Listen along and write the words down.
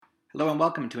Hello and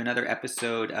welcome to another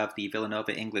episode of the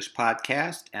Villanova English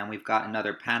Podcast. And we've got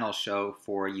another panel show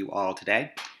for you all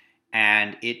today.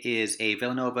 And it is a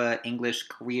Villanova English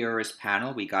Careers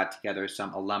panel. We got together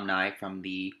some alumni from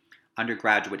the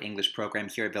undergraduate English program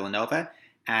here at Villanova.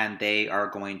 And they are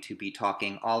going to be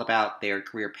talking all about their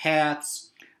career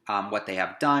paths, what they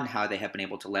have done, how they have been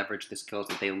able to leverage the skills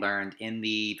that they learned in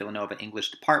the Villanova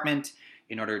English department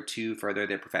in order to further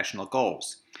their professional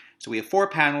goals. So we have four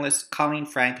panelists: Colleen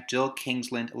Frank, Jill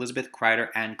Kingsland, Elizabeth Kreider,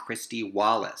 and Christy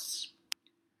Wallace.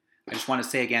 I just want to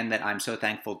say again that I'm so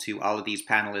thankful to all of these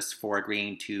panelists for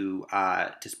agreeing to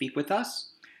speak with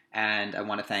us. And I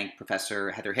want to thank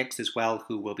Professor Heather Hicks as well,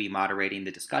 who will be moderating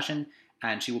the discussion.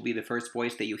 And she will be the first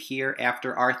voice that you hear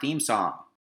after our theme song.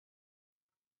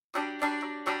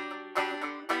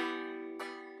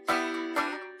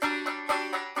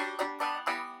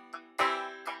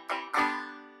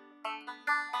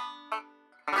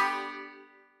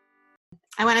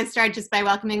 I want to start just by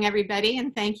welcoming everybody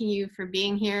and thanking you for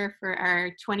being here for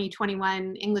our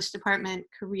 2021 English Department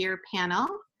Career Panel.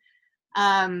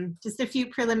 Just a few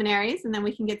preliminaries and then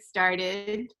we can get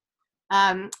started.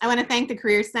 I want to thank the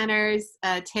Career Center's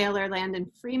Taylor Landon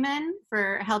Freeman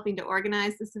for helping to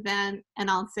organize this event, and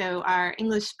also our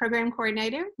English Program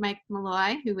Coordinator, Mike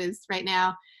Malloy, who is right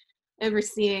now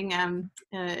overseeing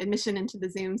admission into the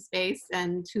Zoom space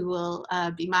and who will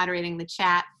be moderating the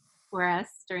chat for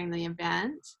us during the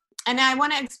event. And I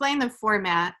want to explain the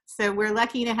format. So we're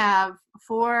lucky to have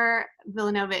four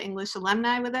Villanova English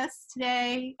alumni with us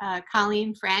today: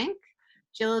 Colleen Frank,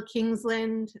 Jill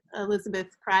Kingsland, Elizabeth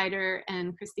Kreider,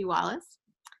 and Christy Wallace.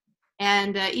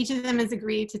 And each of them has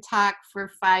agreed to talk for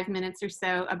 5 minutes or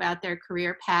so about their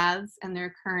career paths and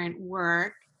their current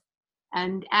work.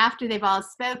 And after they've all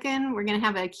spoken, we're going to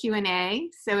have a Q&A.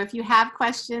 So if you have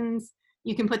questions,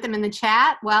 you can put them in the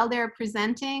chat while they're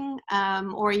presenting,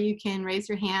 or you can raise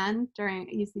your hand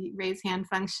use the raise hand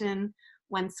function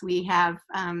once we have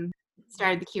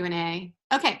started the Q&A.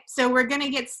 Okay, so we're going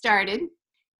to get started.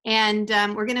 And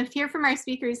we're going to hear from our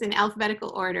speakers in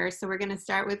alphabetical order. So we're going to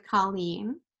start with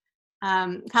Colleen.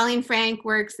 Colleen Frank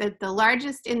works at the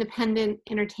largest independent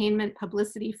entertainment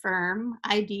publicity firm,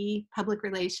 ID Public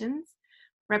Relations,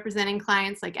 representing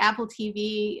clients like Apple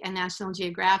TV and National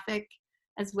Geographic,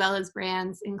 as well as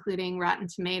brands including Rotten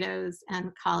Tomatoes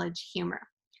and College Humor.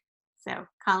 So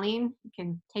Colleen, you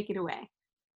can take it away.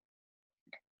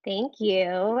 Thank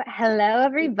you. Hello,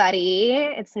 everybody.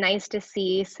 It's nice to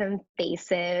see some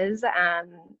faces.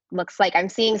 Looks like I'm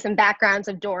seeing some backgrounds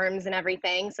of dorms and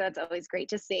everything, so it's always great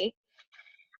to see.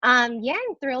 Yeah,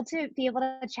 I'm thrilled to be able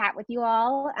to chat with you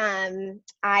all.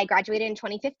 I graduated in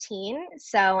 2015,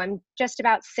 so I'm just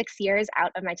about 6 years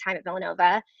out of my time at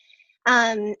Villanova.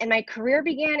 And my career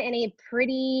began in a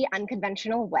pretty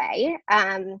unconventional way.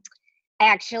 I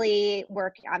actually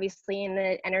work obviously in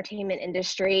the entertainment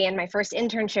industry, and my first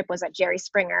internship was at Jerry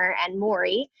Springer and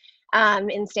Maury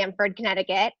in Stamford,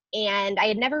 Connecticut. And I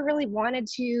had never really wanted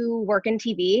to work in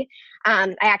TV.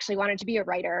 I actually wanted to be a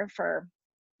writer for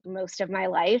most of my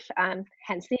life,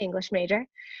 hence the English major.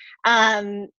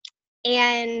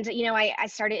 And, you know, I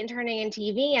started interning in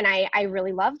TV, and I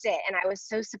really loved it. And I was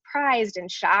so surprised and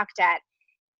shocked at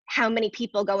how many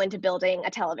people go into building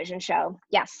a television show.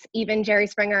 Yes, even Jerry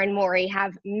Springer and Maury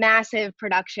have massive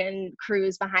production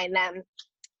crews behind them,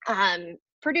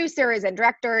 producers and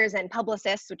directors and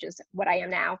publicists, which is what I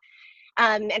am now.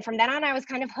 And from then on, I was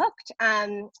kind of hooked.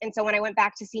 And so when I went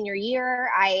back to senior year,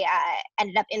 I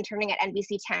ended up interning at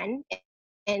NBC 10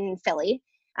 in Philly,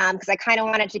 because I kind of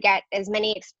wanted to get as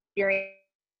many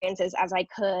experiences as I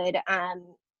could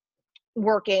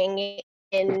working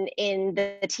in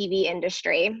the TV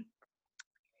industry.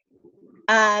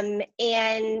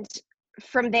 And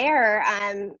from there,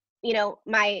 you know,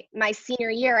 my senior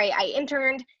year, I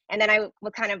interned, and then I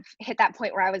would kind of hit that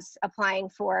point where I was applying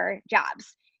for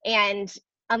jobs. And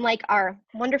unlike our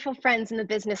wonderful friends in the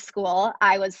business school,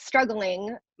 I was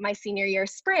struggling my senior year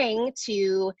spring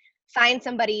to find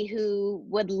somebody who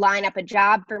would line up a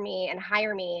job for me and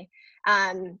hire me,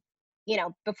 you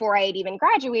know, before I had even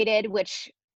graduated, which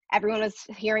everyone was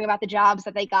hearing about the jobs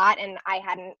that they got, and I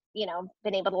hadn't, you know,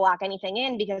 been able to lock anything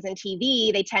in, because in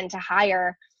TV, they tend to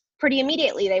hire pretty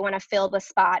immediately. They want to fill the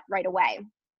spot right away.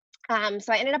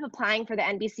 So I ended up applying for the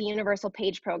NBC Universal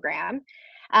Page program,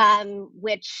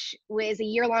 which was a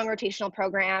year-long rotational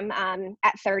program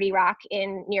at 30 Rock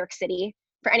in New York City.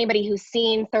 For anybody who's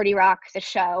seen 30 Rock, the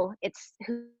show, it's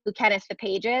who Kenneth the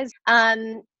Page is,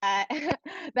 that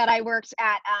I worked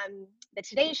at the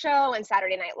Today Show and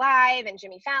Saturday Night Live and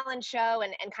Jimmy Fallon's show,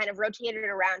 and kind of rotated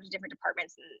around to different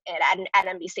departments at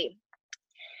NBC.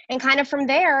 And kind of from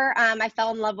there, I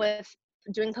fell in love with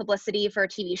doing publicity for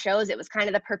TV shows. It was kind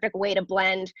of the perfect way to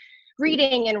blend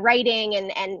reading and writing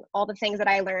and all the things that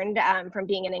I learned from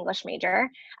being an English major.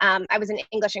 I was an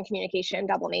English and communication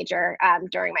double major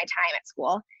during my time at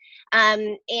school.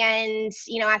 And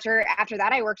after that,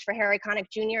 I worked for Harry Connick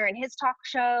Jr. and his talk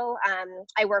show.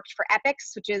 I worked for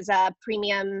Epix, which is a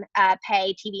premium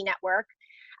pay TV network.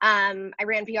 I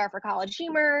ran PR for College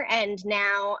Humor, and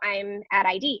now I'm at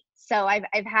ID. So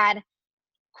I've had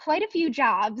quite a few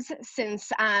jobs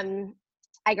since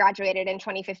I graduated in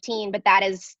 2015, but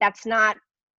that's not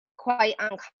quite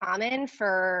uncommon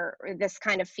for this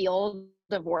kind of field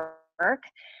of work,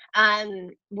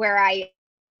 where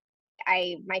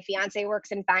my fiance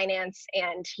works in finance,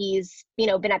 and he's,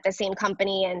 been at the same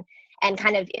company and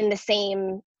kind of in the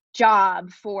same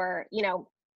job for,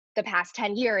 the past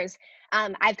 10 years.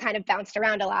 I've kind of bounced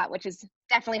around a lot, which is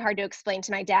definitely hard to explain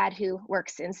to my dad, who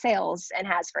works in sales and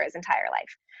has for his entire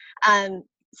life.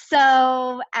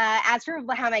 So as for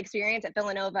how my experience at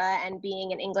Villanova and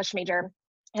being an English major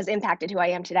has impacted who I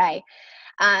am today,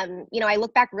 I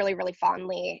look back really, really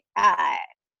fondly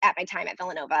at my time at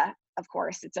Villanova. Of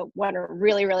course, it's a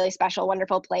really, really special,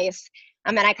 wonderful place.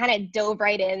 And I kind of dove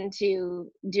right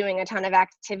into doing a ton of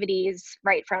activities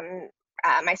right from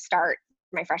my start.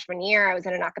 My freshman year, I was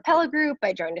in an a cappella group.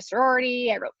 I joined a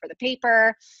sorority. I wrote for the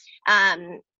paper.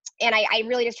 And I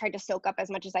really just tried to soak up as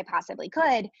much as I possibly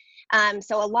could.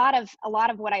 So a lot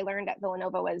of what I learned at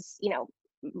Villanova was,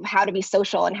 how to be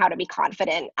social and how to be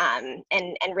confident, and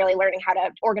really learning how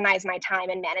to organize my time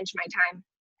and manage my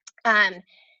time.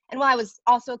 And while I was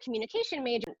also a communication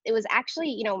major, it was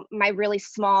actually, my really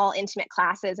small, intimate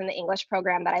classes in the English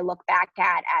program that I look back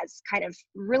at as kind of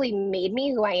really made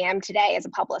me who I am today as a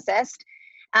publicist.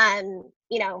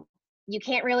 You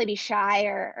can't really be shy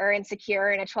or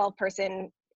insecure in a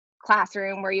 12-person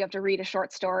classroom where you have to read a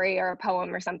short story or a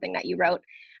poem or something that you wrote,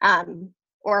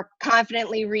 or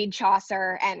confidently read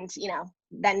Chaucer and,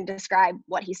 then describe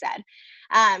what he said.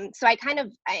 So I kind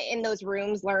of, in those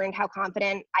rooms, learned how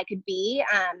confident I could be.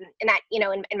 And that,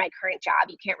 in my current job,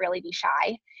 you can't really be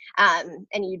shy. And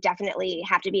you definitely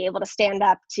have to be able to stand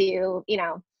up to,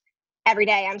 every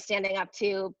day I'm standing up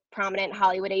to prominent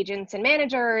Hollywood agents and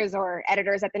managers or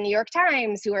editors at the New York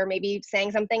Times who are maybe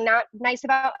saying something not nice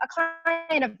about a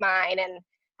client of mine. And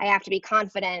I have to be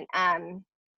confident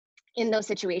in those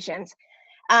situations.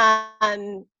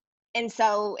 And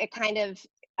so it kind of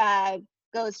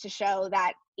goes to show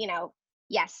that,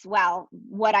 yes, well,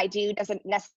 what I do doesn't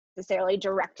necessarily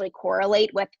directly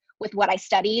correlate with what I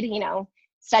studied.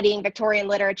 Studying Victorian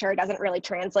literature doesn't really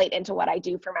translate into what I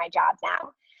do for my job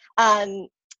now.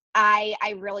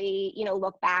 I really,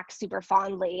 look back super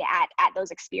fondly at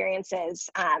those experiences,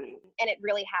 and it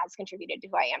really has contributed to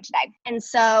who I am today. And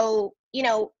so,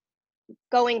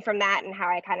 going from that and how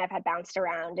I kind of had bounced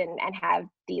around and have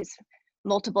these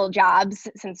multiple jobs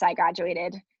since I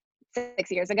graduated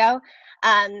 6 years ago,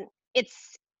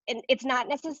 it's not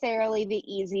necessarily the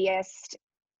easiest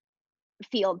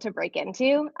field to break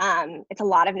into. It's a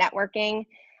lot of networking,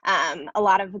 a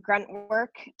lot of grunt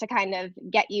work to kind of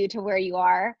get you to where you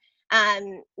are.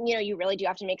 You really do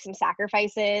have to make some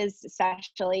sacrifices,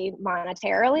 especially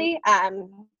monetarily.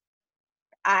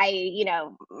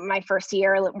 My first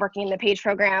year working in the Page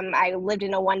program, I lived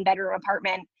in a 1-bedroom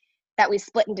apartment that we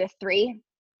split into 3.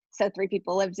 So 3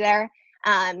 people lived there.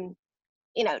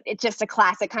 It's just a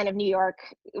classic kind of New York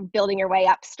building your way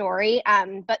up story.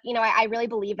 But I really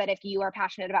believe that if you are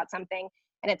passionate about something,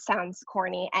 and it sounds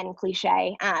corny and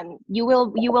cliche, you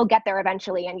will get there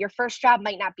eventually. And your first job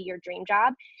might not be your dream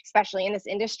job, especially in this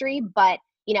industry. But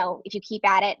if you keep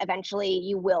at it, eventually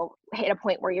you will hit a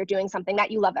point where you're doing something that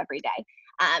you love every day.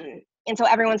 And so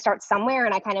everyone starts somewhere,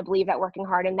 and I kind of believe that working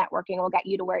hard and networking will get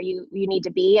you to where you need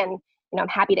to be. And I'm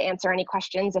happy to answer any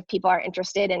questions if people are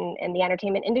interested in the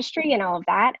entertainment industry and all of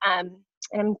that. And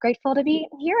I'm grateful to be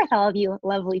here with all of you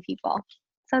lovely people.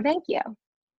 So thank you.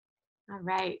 All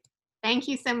right. Thank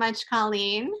you so much,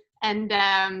 Colleen.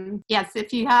 And yes,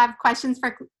 if you have questions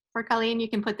for Colleen, you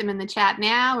can put them in the chat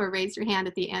now or raise your hand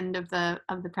at the end of the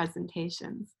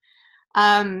presentations.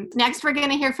 Next, we're going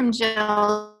to hear from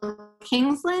Jill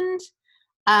Kingsland,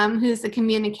 who's a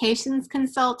communications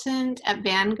consultant at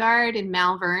Vanguard in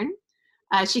Malvern.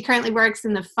 She currently works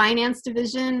in the finance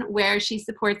division, where she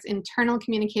supports internal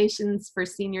communications for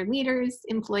senior leaders,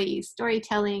 employee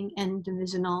storytelling, and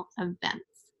divisional events.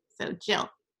 So Jill.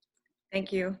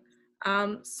 Thank you.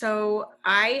 So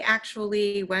I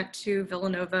actually went to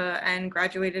Villanova and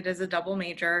graduated as a double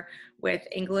major with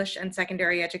English and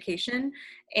secondary education.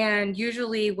 And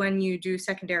usually when you do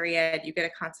secondary ed, you get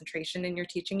a concentration in your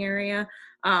teaching area.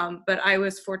 But I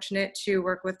was fortunate to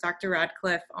work with Dr.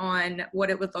 Radcliffe on what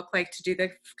it would look like to do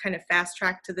the kind of fast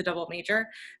track to the double major,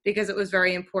 because it was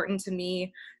very important to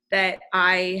me that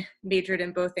I majored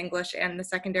in both English and the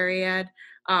secondary ed,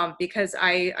 because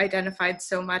I identified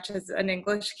so much as an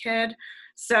English kid.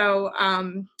 So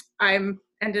I'm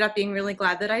ended up being really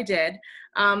glad that I did.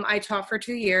 I taught for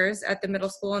 2 years at the middle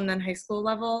school and then high school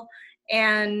level,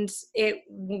 and it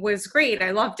was great.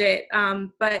 I loved it,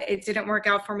 but it didn't work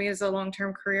out for me as a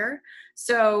long-term career.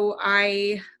 So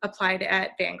I applied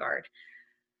at Vanguard.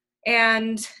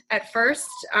 And at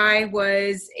first, I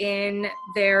was in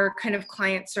their kind of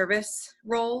client service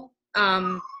role.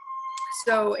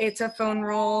 So it's a phone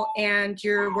role, and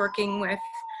you're working with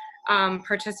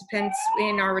participants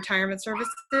in our retirement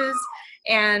services.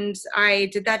 And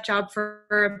I did that job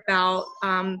for about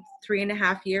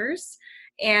 3.5 years.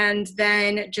 And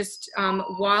then just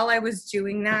while I was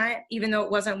doing that, even though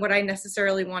it wasn't what I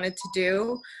necessarily wanted to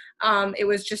do, it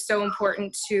was just so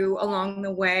important to, along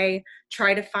the way,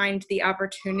 try to find the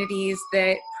opportunities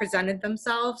that presented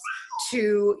themselves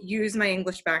to use my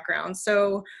English background.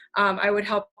 So I would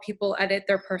help people edit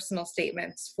their personal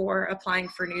statements for applying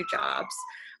for new jobs.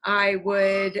 I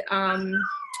would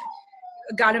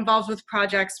got involved with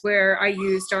projects where I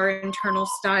used our internal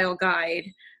style guide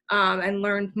and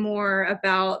learned more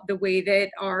about the way that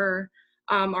our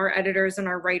editors and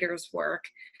our writers work.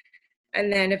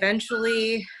 And then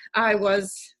eventually I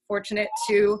was fortunate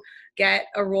to get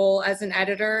a role as an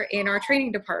editor in our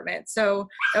training department. So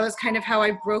that was kind of how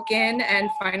I broke in and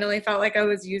finally felt like I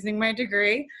was using my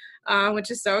degree, which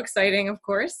is so exciting, of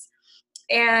course.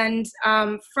 And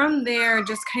from there,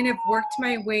 just kind of worked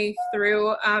my way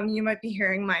through. You might be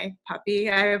hearing my puppy.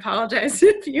 I apologize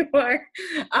if you are.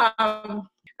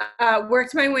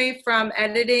 Worked my way from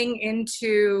editing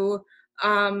into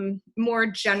more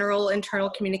general internal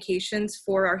communications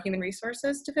for our human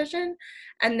resources division.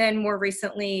 And then more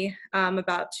recently,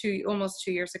 about almost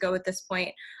 2 years ago at this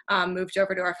point, moved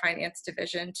over to our finance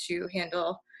division to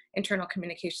handle internal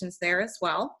communications there as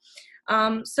well.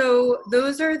 So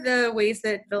those are the ways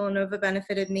that Villanova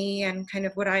benefited me and kind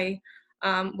of what I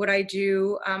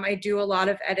do. I do a lot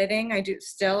of editing. I do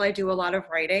a lot of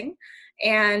writing.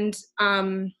 And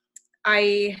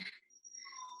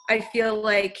I feel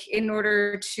like in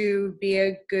order to be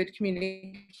a good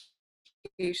communications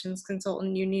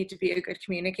consultant, you need to be a good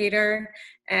communicator.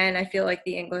 And I feel like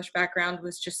the English background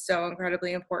was just so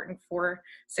incredibly important for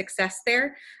success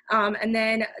there. And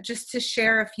then just to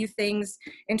share a few things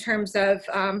in terms of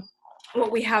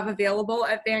what we have available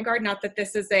at Vanguard, not that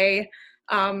this is a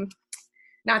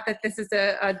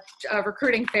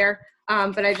recruiting fair,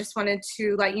 but I just wanted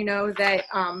to let you know that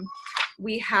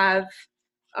we have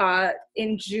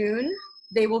in June,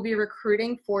 they will be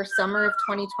recruiting for summer of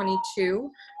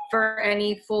 2022 for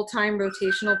any full-time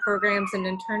rotational programs and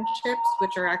internships,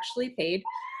 which are actually paid.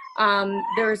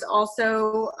 There's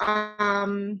also,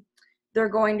 they're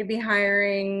going to be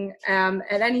hiring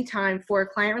at any time for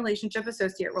client relationship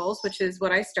associate roles, which is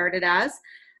what I started as.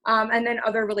 And then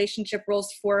other relationship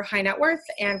roles for high net worth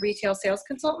and retail sales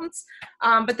consultants.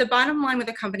 But the bottom line with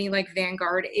a company like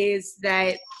Vanguard is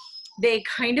that they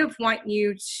kind of want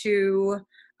you to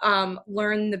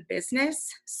learn the business.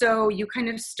 So you kind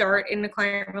of start in the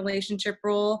client relationship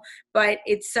role, but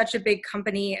it's such a big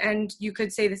company, and you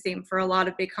could say the same for a lot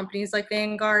of big companies like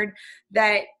Vanguard,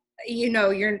 that, you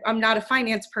know, I'm not a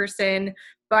finance person,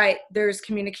 but there's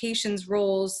communications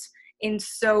roles in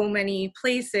so many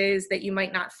places that you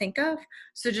might not think of.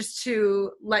 So just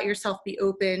to let yourself be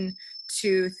open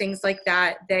to things like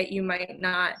that you might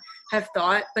not have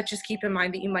thought, but just keep in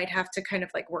mind that you might have to kind of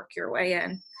like work your way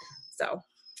in. So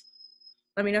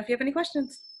let me know if you have any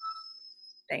questions.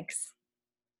 Thanks.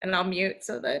 And I'll mute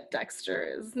so that Dexter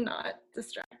is not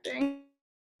distracting.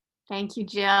 Thank you,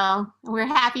 Jill. We're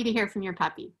happy to hear from your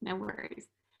puppy. No worries.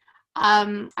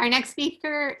 Our next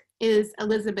speaker is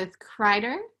Elizabeth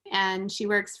Kreider, and she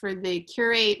works for the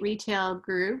Curate Retail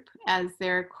Group as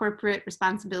their corporate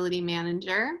responsibility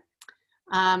manager.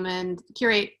 And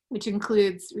Curate, which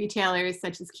includes retailers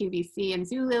such as QVC and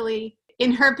Zulily.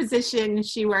 In her position,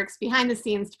 she works behind the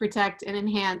scenes to protect and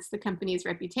enhance the company's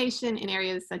reputation in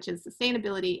areas such as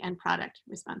sustainability and product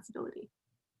responsibility.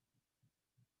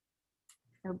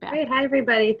 So Great. Hi,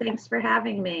 everybody. Thanks for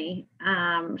having me.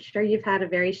 I'm sure you've had a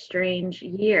very strange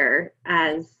year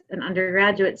as an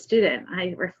undergraduate student.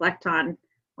 I reflect on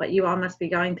what you all must be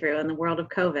going through in the world of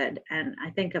COVID, and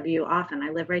I think of you often. I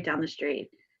live right down the street.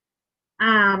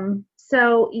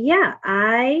 So yeah,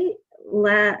 I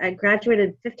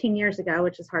graduated 15 years ago,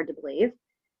 which is hard to believe.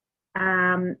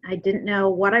 I didn't know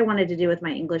what I wanted to do with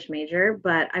my English major,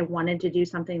 but I wanted to do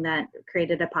something that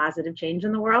created a positive change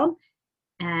in the world,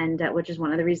 and which is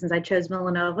one of the reasons I chose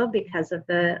Villanova, because of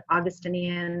the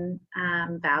Augustinian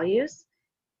values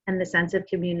and the sense of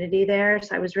community there.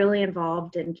 So I was really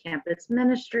involved in campus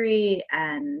ministry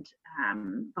and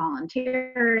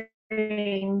volunteering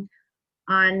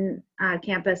on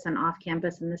campus and off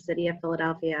campus in the city of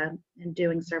Philadelphia, and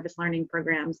doing service learning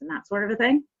programs and that sort of a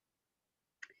thing.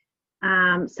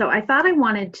 So I thought I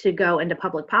wanted to go into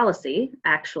public policy,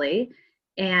 actually,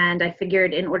 and I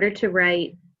figured in order to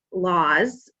write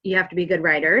laws, you have to be good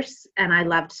writers, and I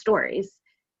loved stories.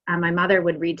 My mother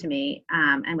would read to me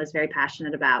and was very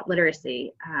passionate about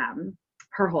literacy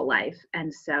her whole life,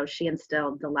 and so she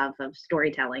instilled the love of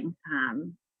storytelling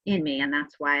in me, and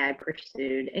that's why I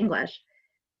pursued English.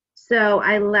 So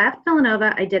I left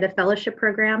Villanova. I did a fellowship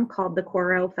program called the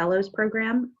Coro Fellows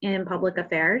Program in Public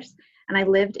Affairs, and I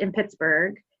lived in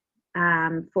Pittsburgh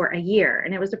for a year.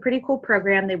 And it was a pretty cool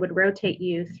program. They would rotate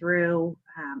you through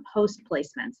host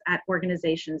placements at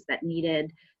organizations that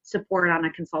needed support on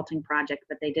a consulting project,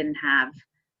 but they didn't have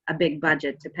a big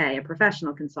budget to pay a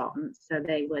professional consultant. So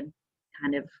they would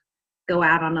kind of go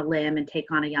out on a limb and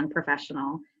take on a young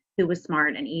professional who was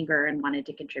smart and eager and wanted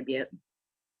to contribute.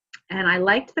 And I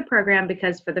liked the program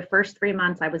because for the first 3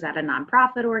 months I was at a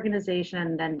nonprofit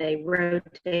organization, then they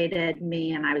rotated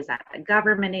me and I was at a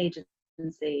government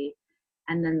agency.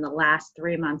 And then the last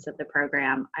 3 months of the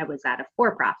program, I was at a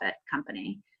for-profit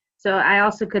company. So I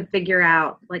also could figure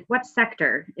out like what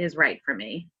sector is right for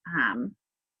me.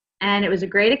 And it was a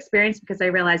great experience because I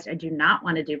realized I do not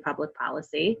want to do public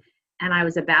policy. And I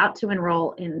was about to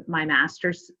enroll in my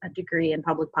master's degree in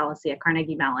public policy at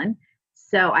Carnegie Mellon.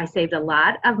 So I saved a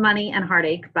lot of money and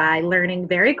heartache by learning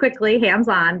very quickly,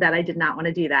 hands-on, that I did not want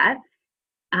to do that.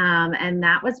 And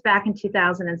that was back in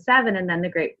 2007. And then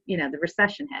the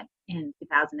recession hit in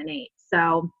 2008.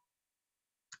 So,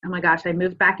 oh my gosh, I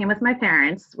moved back in with my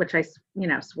parents, which I,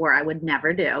 swore I would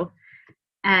never do.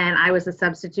 And I was a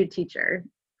substitute teacher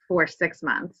for 6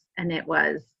 months. And it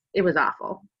was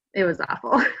awful. It was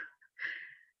awful.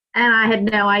 And I had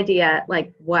no idea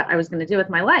like what I was going to do with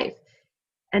my life.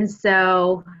 And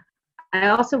so I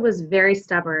also was very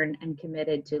stubborn and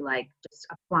committed to like just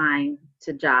applying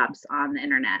to jobs on the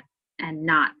internet and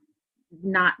not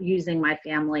using my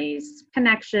family's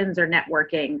connections or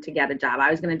networking to get a job.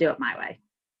 I was going to do it my way.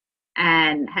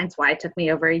 And hence why it took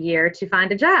me over a year to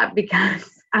find a job,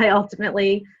 because I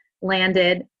ultimately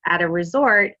landed at a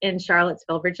resort in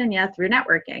Charlottesville, Virginia through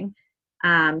networking.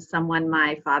 Someone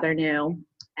my father knew,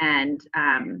 and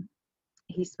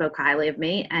he spoke highly of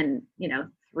me, and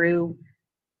through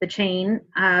the chain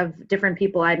of different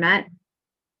people I met,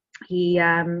 he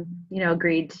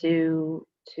agreed to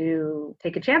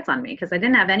take a chance on me because I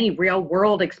didn't have any real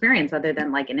world experience other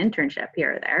than like an internship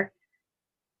here or there.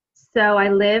 So I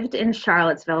lived in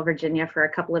Charlottesville, Virginia for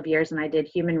a couple of years, and I did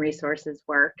human resources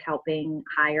work, helping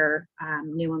hire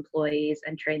new employees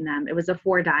and train them. It was a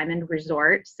 4-diamond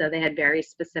resort, so they had very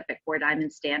specific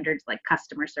 4-diamond standards, like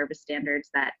customer service standards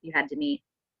that you had to meet.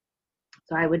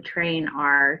 So I would train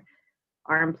our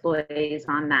employees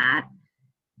on that.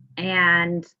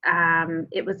 And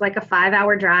it was like a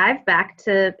 5-hour drive back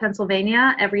to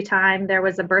Pennsylvania every time there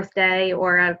was a birthday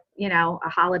or a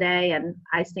holiday. And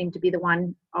I seemed to be the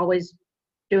one always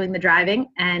doing the driving.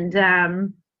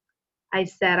 And I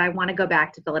said, I want to go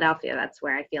back to Philadelphia. That's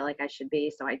where I feel like I should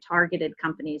be. So I targeted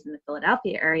companies in the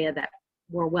Philadelphia area that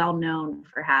were well known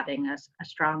for having a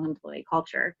strong employee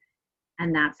culture.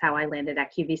 And that's how I landed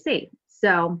at QVC.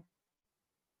 So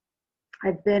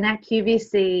I've been at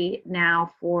QVC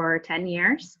now for 10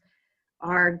 years.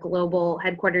 Our global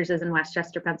headquarters is in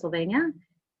Westchester, Pennsylvania.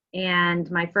 And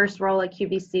my first role at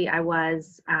QVC, I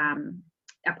was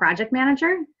a project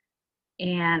manager.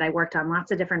 And I worked on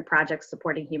lots of different projects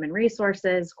supporting human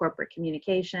resources, corporate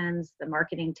communications, the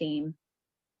marketing team.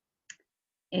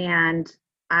 And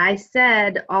I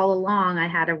said all along, I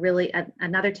had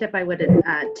another tip I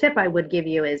would give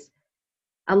you is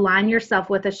align yourself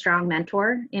with a strong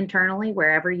mentor internally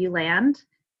wherever you land.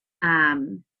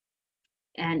 And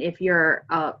if you're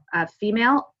a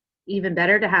female, even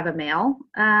better to have a male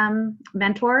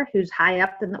mentor who's high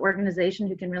up in the organization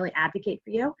who can really advocate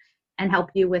for you and help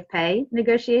you with pay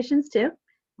negotiations too.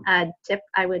 Tip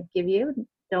I would give you,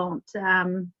 don't,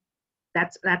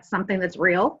 that's something that's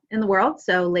real in the world.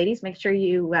 So ladies, make sure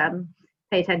you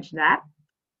pay attention to that.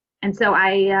 And so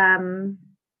a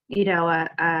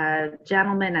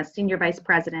gentleman, a senior vice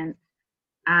president,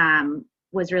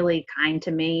 was really kind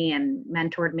to me and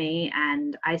mentored me.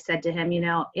 And I said to him,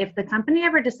 if the company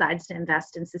ever decides to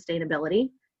invest in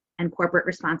sustainability and corporate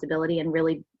responsibility and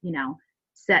really,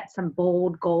 set some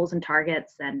bold goals and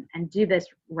targets and do this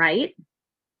right,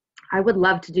 I would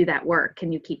love to do that work.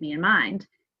 Can you keep me in mind?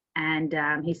 And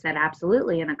he said,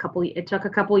 absolutely. And it took a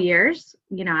couple years.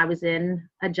 I was in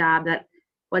a job that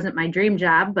wasn't my dream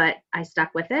job, but I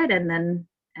stuck with it. And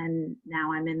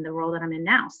now I'm in the role that I'm in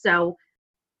now. So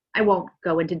I won't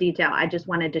go into detail. I just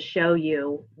wanted to show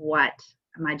you what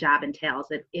my job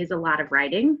entails. It is a lot of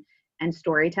writing and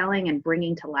storytelling and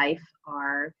bringing to life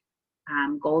our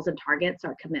goals and targets,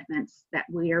 our commitments that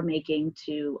we are making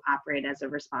to operate as a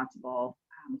responsible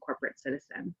corporate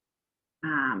citizen.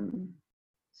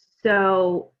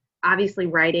 So obviously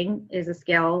writing is a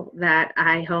skill that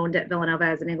I honed at Villanova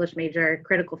as an English major.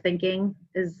 Critical thinking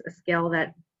is a skill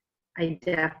that I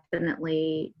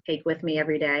definitely take with me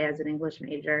every day as an English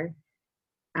major.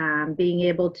 Being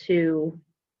able to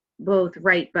both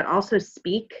write but also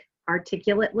speak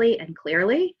articulately and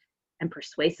clearly and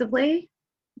persuasively.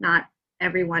 Not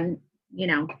everyone,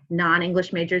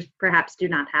 non-English majors perhaps do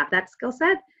not have that skill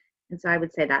set. And so I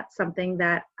would say that's something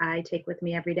that I take with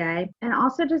me every day. And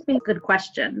also just being good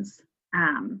questions.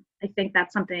 I think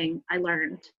that's something I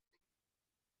learned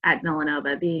at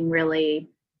Villanova,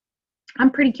 I'm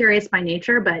pretty curious by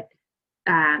nature, but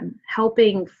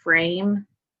helping frame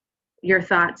your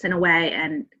thoughts in a way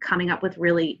and coming up with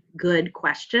really good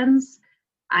questions,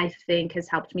 I think has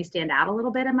helped me stand out a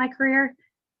little bit in my career.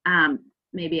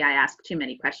 Maybe I ask too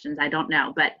many questions, I don't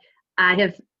know, but I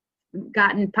have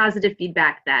gotten positive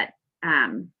feedback that,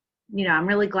 I'm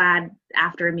really glad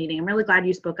after a meeting, I'm really glad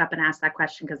you spoke up and asked that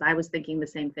question because I was thinking the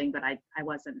same thing, but I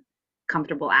wasn't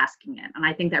comfortable asking it. And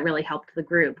I think that really helped the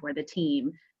group or the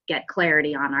team get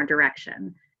clarity on our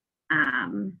direction.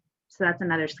 So that's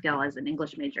another skill as an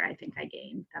English major I think I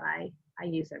gained that I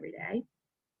use every day.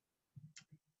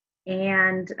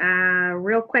 And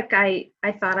real quick, I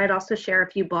thought I'd also share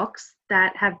a few books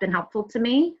that have been helpful to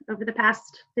me over the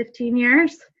past 15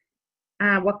 years.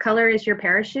 What Color is Your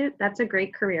Parachute? That's a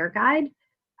great career guide.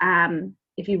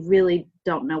 If you really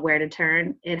don't know where to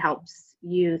turn, it helps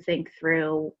you think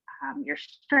through your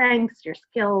strengths, your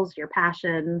skills, your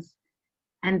passions,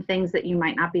 and things that you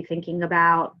might not be thinking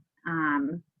about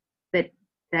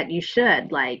that you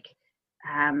should, like,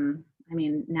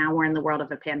 now we're in the world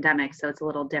of a pandemic, so it's a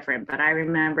little different, but I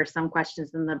remember some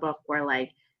questions in the book were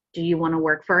like, do you want to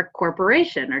work for a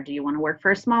corporation or do you want to work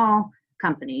for a small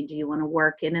company? Do you want to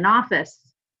work in an office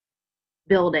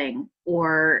building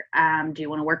or do you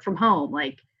want to work from home?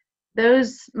 Like,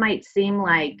 those might seem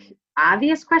like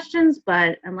obvious questions,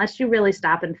 but unless you really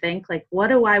stop and think, like, what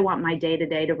do I want my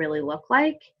day-to-day to really look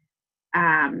like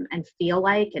and feel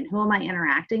like, and who am I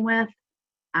interacting with?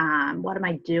 What am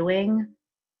I doing?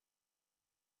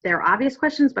 They're obvious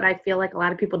questions, but I feel like a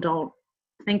lot of people don't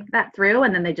think that through,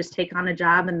 and then they just take on a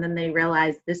job and then they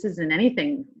realize this isn't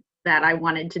anything that I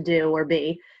wanted to do or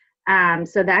be.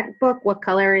 So that book, What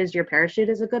Color is Your Parachute,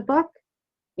 is a good book.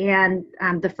 And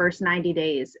The First 90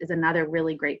 Days is another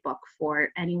really great book for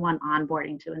anyone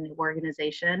onboarding to a new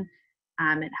organization.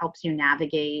 It helps you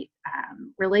navigate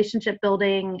relationship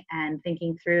building and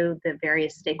thinking through the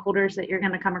various stakeholders that you're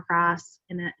going to come across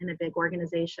in a big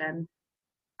organization.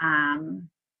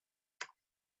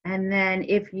 And then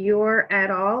if you're at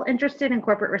all interested in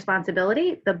corporate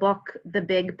responsibility, the book, The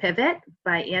Big Pivot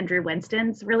by Andrew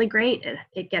Winston's really great.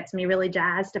 It gets me really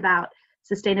jazzed about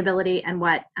sustainability and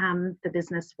what the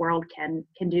business world can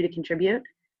do to contribute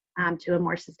to a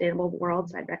more sustainable world.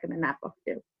 So I'd recommend that book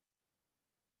too.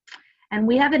 And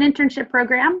we have an internship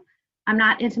program. I'm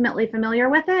not intimately familiar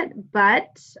with it,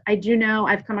 but I do know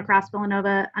I've come across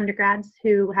Villanova undergrads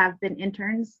who have been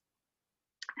interns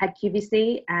at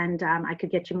QVC, and I could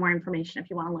get you more information if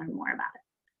you want to learn more about it.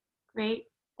 Great.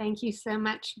 Thank you so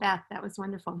much, Beth. That was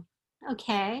wonderful.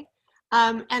 Okay.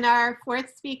 And our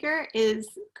fourth speaker is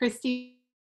Christy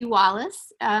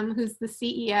Wallace, who's the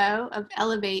CEO of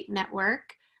Elevate Network,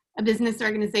 a business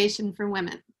organization for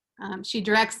women. She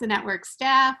directs the network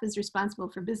staff, is responsible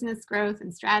for business growth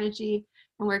and strategy,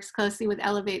 and works closely with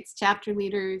Elevate's chapter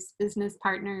leaders, business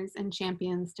partners, and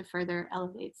champions to further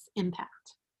Elevate's impact.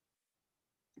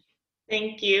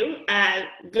 Thank you.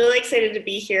 Really excited to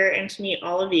be here and to meet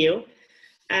all of you.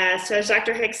 So as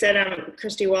Dr. Hicks said, I'm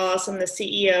Christy Wallace. I'm the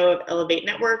CEO of Elevate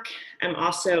Network. I'm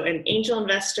also an angel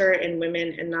investor in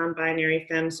women and non-binary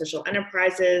femme social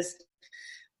enterprises.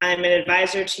 I'm an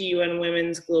advisor to UN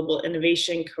Women's Global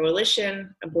Innovation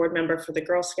Coalition, a board member for the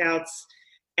Girl Scouts,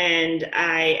 and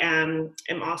I am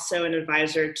also an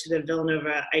advisor to the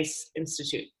Villanova ICE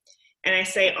Institute. And I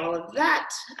say all of that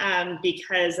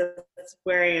because that's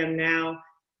where I am now,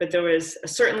 but there was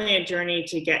certainly a journey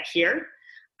to get here.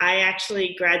 I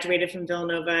actually graduated from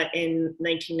Villanova in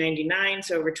 1999,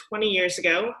 so over 20 years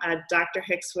ago. Dr.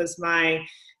 Hicks was my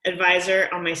advisor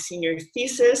on my senior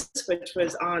thesis, which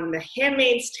was on The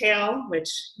Handmaid's Tale, which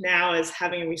now is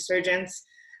having a resurgence.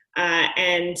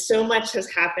 And so much has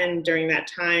happened during that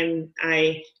time.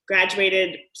 I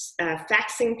graduated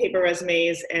faxing paper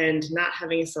resumes and not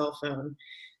having a cell phone.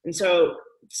 And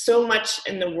so much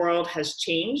in the world has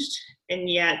changed, and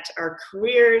yet our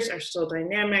careers are still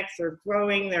dynamic, they're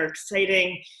growing, they're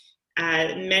exciting.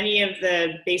 Many of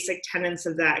the basic tenets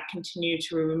of that continue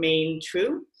to remain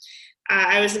true.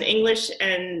 I was an English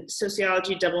and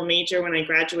sociology double major when I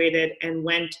graduated and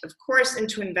went, of course,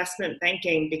 into investment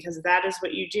banking because that is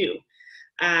what you do.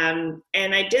 And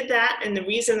I did that, and the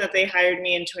reason that they hired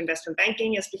me into investment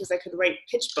banking is because I could write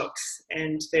pitch books,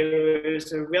 and there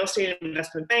was a real estate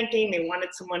investment banking. They wanted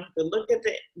someone who could look at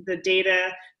the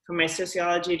data from my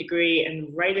sociology degree and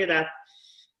write it up.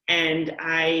 And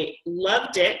I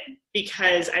loved it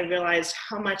because I realized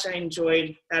how much I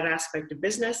enjoyed that aspect of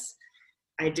business.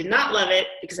 I did not love it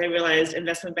because I realized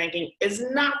investment banking is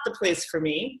not the place for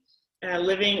me.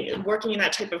 Working in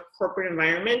that type of corporate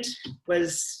environment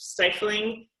was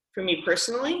stifling for me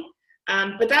personally.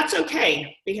 But that's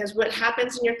okay, because what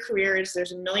happens in your career is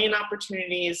there's a million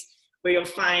opportunities where you'll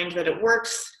find that it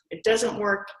works, it doesn't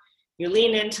work, you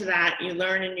lean into that, you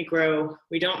learn and you grow.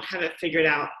 We don't have it figured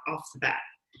out off the bat.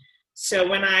 So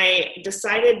when I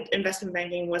decided investment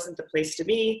banking wasn't the place to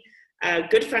be, a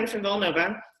good friend from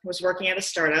Villanova was working at a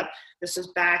startup. This was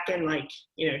back in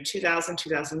 2000,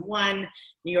 2001.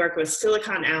 New York was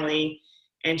Silicon Alley.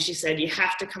 And she said, you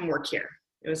have to come work here.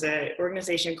 It was an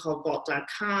organization called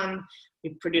Vault.com.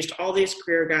 We produced all these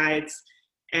career guides.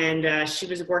 And she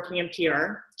was working in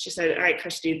PR. She said, all right,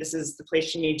 Christy, this is the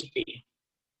place you need to be.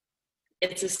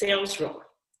 It's a sales role.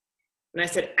 And I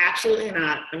said, absolutely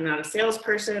not. I'm not a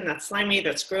salesperson. That's slimy.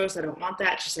 That's gross. I don't want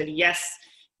that. She said, yes.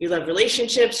 You love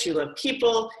relationships, you love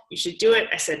people, you should do it.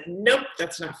 I said, nope,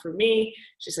 that's not for me.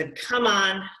 She said, come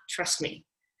on, trust me.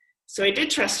 So I did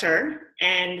trust her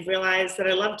and realized that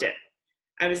I loved it.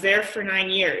 I was there for 9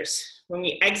 years. When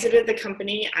we exited the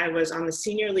company, I was on the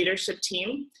senior leadership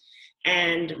team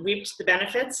and reaped the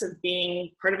benefits of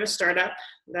being part of a startup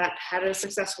that had a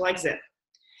successful exit.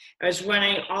 I was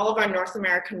running all of our North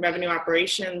American revenue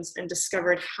operations and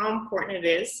discovered how important it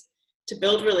is to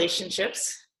build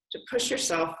relationships, to push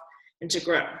yourself, and to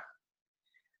grow.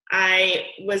 I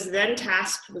was then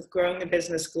tasked with growing the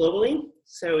business globally.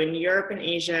 So in Europe and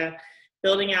Asia,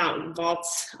 building out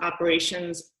Vault's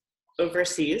operations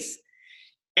overseas,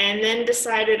 and then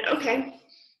decided, okay,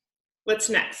 what's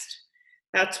next?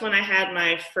 That's when I had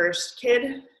my first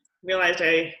kid, realized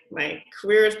my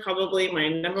career is probably my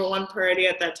number one priority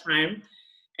at that time,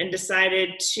 and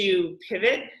decided to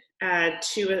pivot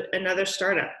to another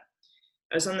startup.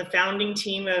 I was on the founding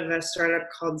team of a startup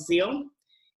called Zeal.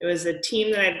 It was a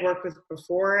team that I'd worked with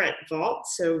before at Vault,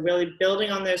 so really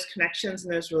building on those connections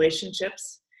and those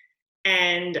relationships.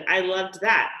 And I loved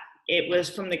that. It was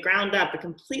from the ground up, a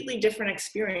completely different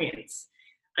experience.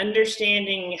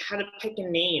 Understanding how to pick a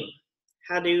name,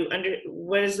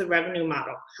 what is the revenue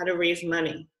model, how to raise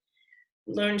money.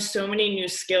 Learned so many new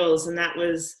skills, and that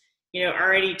was,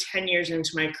 already 10 years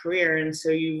into my career. And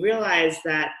so you realize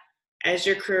that as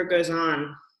your career goes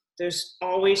on, there's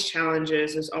always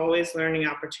challenges, there's always learning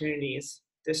opportunities,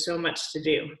 there's so much to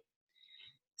do.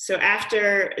 So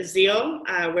after Zeal,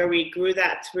 where we grew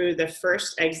that through the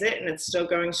first exit, and it's still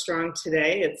going strong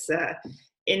today, it's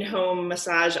in-home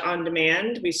massage on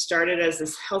demand. We started as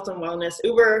this health and wellness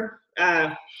Uber,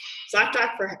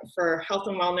 ZocDoc for health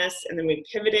and wellness, and then we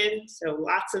pivoted, so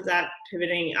lots of that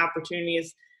pivoting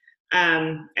opportunities.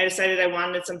 I decided I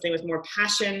wanted something with more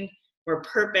passion, more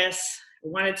purpose. I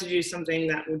wanted to do something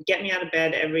that would get me out of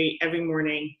bed every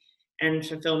morning and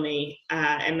fulfill me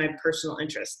and my personal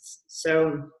interests.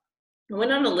 So I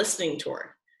went on a listening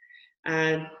tour.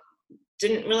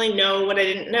 Didn't really know what I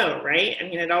didn't know, right? I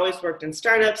mean, I'd always worked in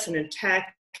startups and in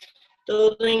tech,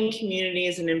 building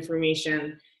communities and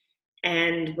information,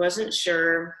 and wasn't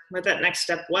sure what that next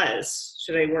step was.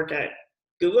 Should I work at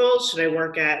Google? Should I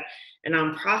work at a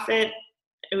nonprofit?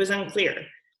 It was unclear.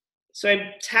 So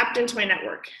I tapped into my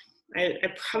network.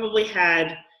 I probably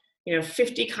had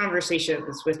 50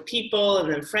 conversations with people,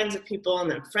 and then friends of people, and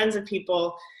then friends of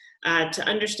people, to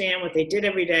understand what they did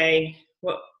every day,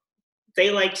 what they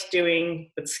liked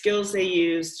doing, what skills they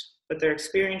used, what their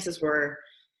experiences were.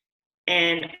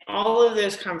 And all of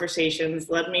those conversations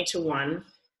led me to one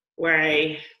where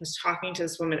I was talking to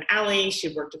this woman, Allie.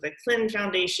 She worked at the Clinton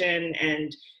Foundation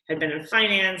and had been in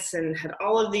finance and had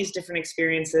all of these different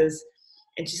experiences.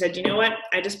 And she said, you know what?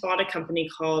 I just bought a company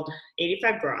called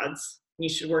 85 Broads. You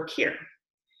should work here.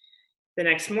 The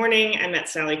next morning, I met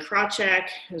Sally Krawcheck,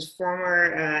 who's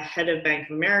former head of Bank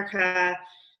of America,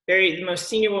 the most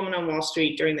senior woman on Wall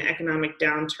Street during the economic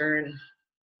downturn,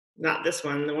 not this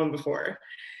one, the one before.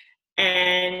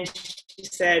 And she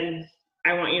said,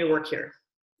 I want you to work here.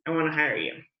 I want to hire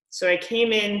you. So I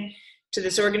came in to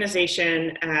this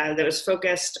organization that was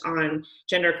focused on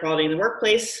gender equality in the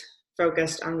workplace,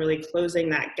 focused on really closing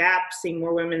that gap, seeing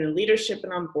more women in leadership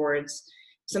and on boards,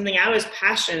 something I was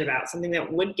passionate about, something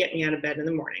that would get me out of bed in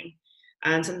the morning,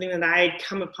 and something that I had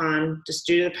come upon just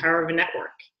due to the power of a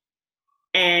network.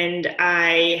 And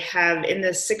I have, in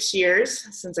the 6 years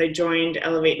since I joined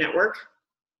Elevate Network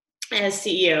as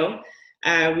CEO,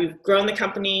 we've grown the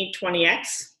company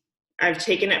 20x. I've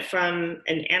taken it from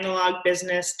an analog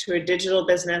business to a digital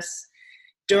business.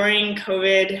 During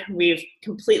COVID, we've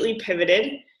completely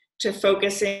pivoted to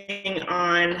focusing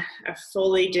on a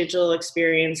fully digital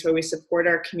experience where we support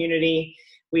our community.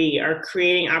 We are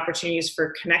creating opportunities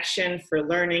for connection, for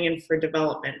learning, and for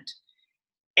development.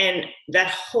 And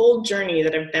that whole journey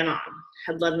that I've been on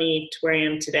had led me to where I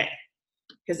am today.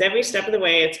 Because every step of the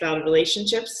way, it's about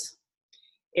relationships.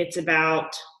 It's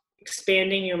about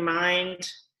expanding your mind,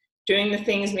 doing the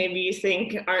things maybe you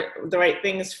think aren't the right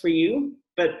things for you,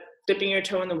 but dipping your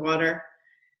toe in the water.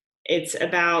 It's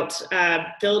about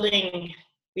building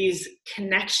these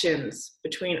connections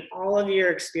between all of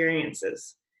your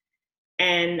experiences.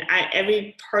 And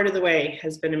every part of the way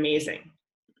has been amazing.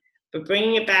 But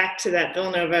bringing it back to that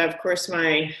Villanova, of course,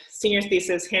 my senior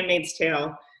thesis, Handmaid's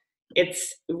Tale,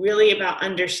 it's really about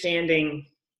understanding,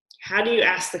 how do you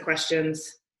ask the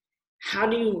questions? How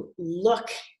do you look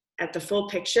at the full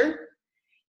picture,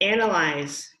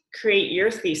 analyze, create your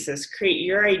thesis, create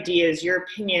your ideas, your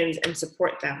opinions, and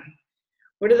support them?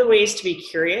 What are the ways to be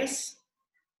curious,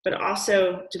 but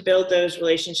also to build those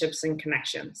relationships and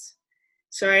connections?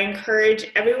 So I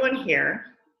encourage everyone here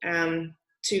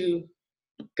to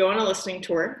go on a listening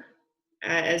tour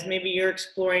as maybe you're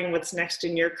exploring what's next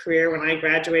in your career. When I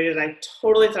graduated, I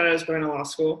totally thought I was going to law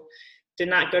school. Did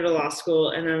not go to law school,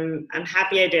 and I'm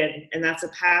happy I did. And that's a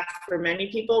path for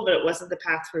many people, but it wasn't the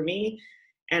path for me.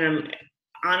 And I'm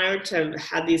honored to have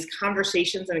had these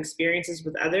conversations and experiences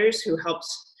with others who helped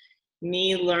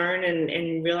me learn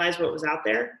and realize what was out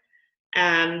there.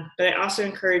 But I also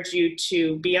encourage you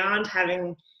to, beyond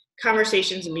having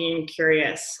conversations and being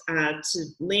curious, to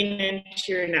lean into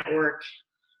your network,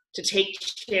 to take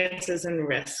chances and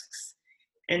risks,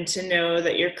 and to know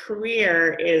that your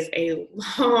career is a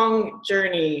long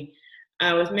journey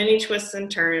with many twists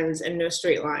and turns and no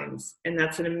straight lines. And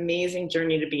that's an amazing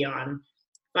journey to be on.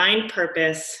 Find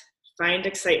purpose, find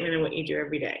excitement in what you do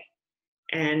every day.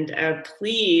 And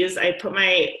please, I put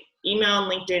my email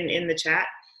and LinkedIn in the chat.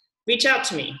 Reach out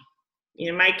to me.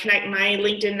 You know, my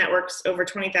LinkedIn network's over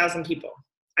 20,000 people.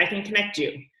 I can connect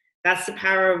you. That's the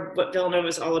power of what Villanova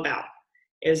is all about.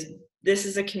 This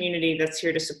is a community that's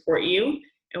here to support you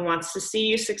and wants to see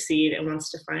you succeed and wants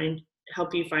to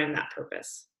help you find that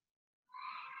purpose.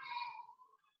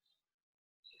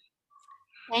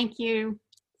 Thank you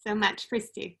so much,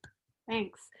 Christy.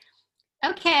 Thanks.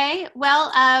 Okay,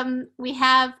 well, we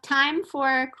have time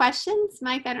for questions.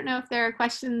 Mike, I don't know if there are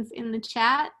questions in the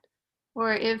chat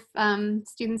or if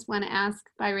students want to ask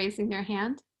by raising their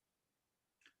hand.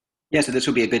 Yeah, so this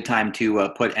would be a good time to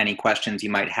put any questions you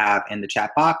might have in the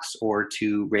chat box or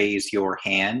to raise your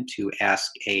hand to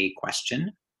ask a question.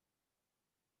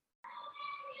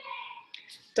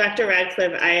 Dr.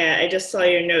 Radcliffe, I just saw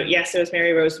your note. Yes, it was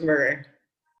Mary Rosenberger.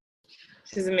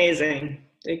 She's amazing.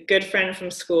 A good friend from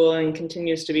school and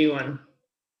continues to be one.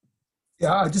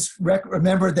 Yeah, I just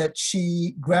remember that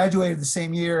she graduated the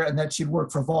same year and that she'd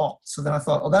worked for Vault. So then I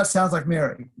thought, oh, that sounds like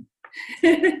Mary.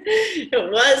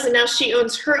 It was, and now she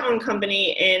owns her own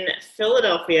company in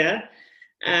Philadelphia.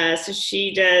 So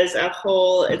she does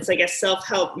it's like a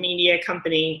self-help media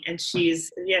company, and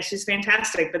she's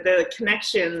fantastic. But the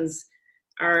connections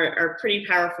are pretty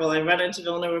powerful. I run into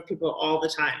Villanova people all the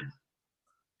time.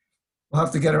 We'll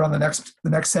have to get her on the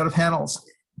next set of panels.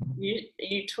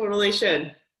 You totally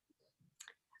should.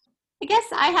 I guess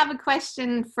I have a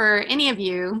question for any of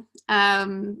you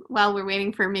while we're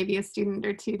waiting for maybe a student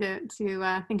or two to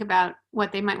think about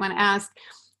what they might want to ask,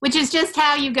 which is just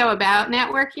how you go about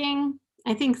networking.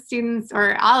 I think students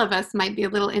or all of us might be a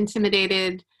little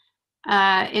intimidated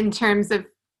in terms of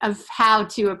how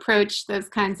to approach those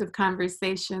kinds of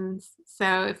conversations.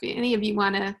 So if any of you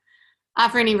want to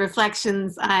offer any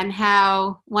reflections on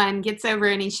how one gets over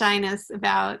any shyness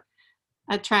about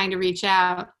trying to reach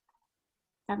out.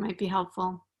 That might be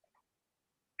helpful.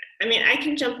 I mean, I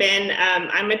can jump in.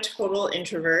 I'm a total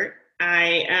introvert.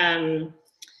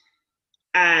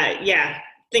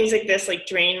 Things like this like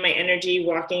drain my energy.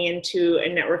 Walking into a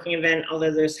networking event,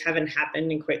 although those haven't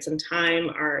happened in quite some time,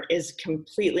 is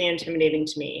completely intimidating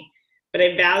to me. But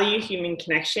I value human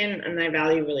connection and I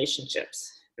value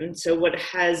relationships. And so what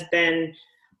has been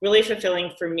really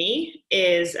fulfilling for me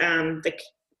is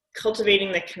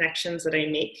cultivating the connections that I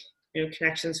make,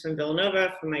 connections from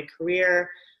Villanova, from my career,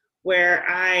 where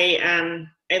I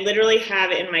literally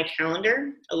have in my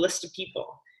calendar a list of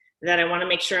people that I want to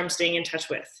make sure I'm staying in touch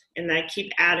with. And I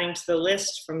keep adding to the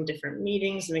list from different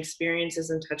meetings and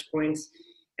experiences and touch points,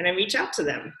 and I reach out to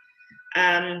them.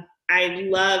 I'm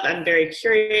very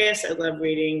curious. I love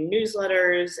reading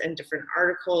newsletters and different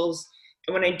articles.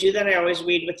 And when I do that, I always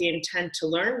read with the intent to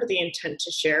learn, with the intent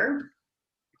to share.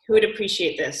 Who would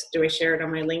appreciate this? Do I share it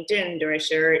on my LinkedIn? Do I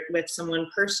share it with someone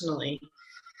personally?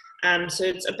 So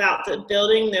it's about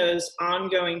building those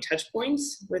ongoing touch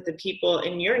points with the people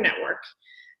in your network.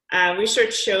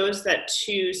 Research shows that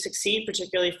to succeed,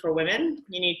 particularly for women,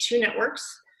 you need two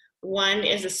networks. One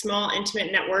is a small,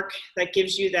 intimate network that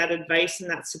gives you that advice and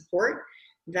that support,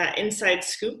 that inside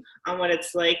scoop on what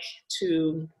it's like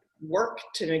to work,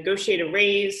 to negotiate a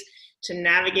raise, to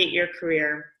navigate your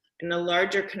career, and a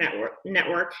larger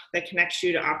network that connects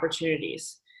you to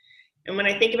opportunities. And when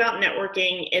I think about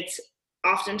networking, it's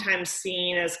oftentimes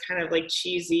seen as kind of like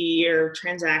cheesy or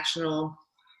transactional,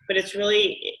 but it's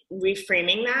really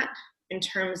reframing that in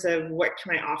terms of what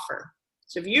can I offer.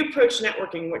 So if you approach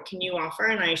networking, what can you offer?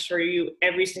 And I assure you,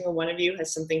 every single one of you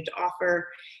has something to offer.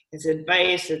 It's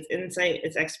advice, it's insight,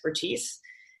 it's expertise.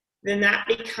 Then that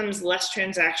becomes less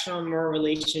transactional and more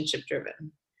relationship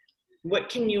driven. What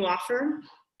can you offer?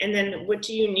 And then what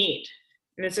do you need?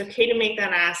 And it's okay to make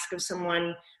that ask of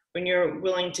someone when you're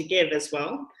willing to give as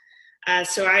well.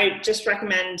 So I just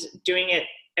recommend doing it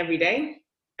every day,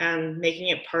 making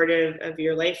it part of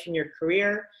your life and your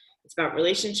career. It's about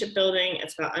relationship building.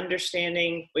 It's about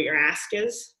understanding what your ask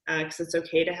is, because it's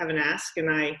okay to have an ask. And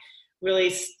I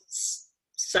really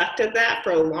sucked at that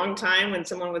for a long time when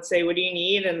someone would say, what do you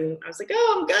need? And I was like,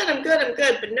 oh, I'm good.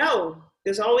 But no,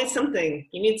 there's always something.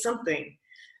 You need something.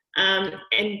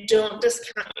 And don't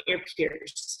discount your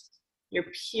peers. Your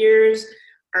peers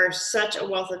are such a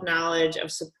wealth of knowledge,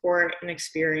 of support and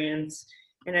experience.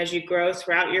 And as you grow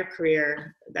throughout your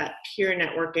career, that peer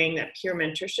networking, that peer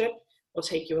mentorship will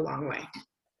take you a long way.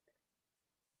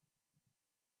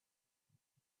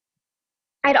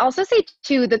 I'd also say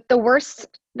too that the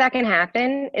worst that can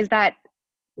happen is that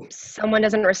someone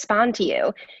doesn't respond to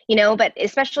you, but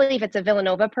especially if it's a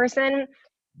Villanova person,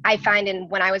 I find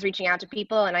when I was reaching out to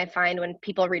people, and I find when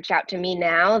people reach out to me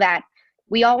now, that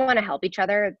we all want to help each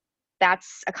other.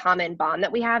 That's a common bond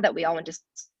that we have, that we all went to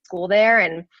school there.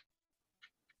 And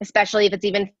especially if it's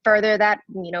even further that,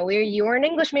 you were an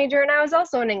English major and I was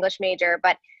also an English major.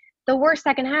 But the worst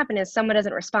that can happen is someone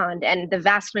doesn't respond, and the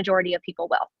vast majority of people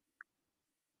will.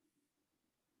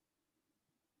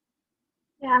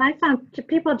 Yeah, and I found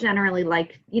people generally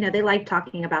they like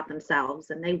talking about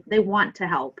themselves, and they want to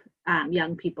help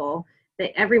young people.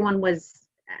 Everyone was,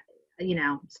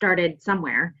 started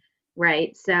somewhere,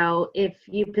 right? So if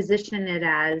you position it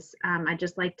as, I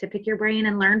just like to pick your brain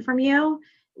and learn from you.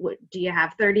 Do you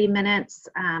have 30 minutes?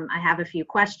 I have a few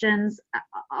questions.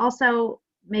 Also,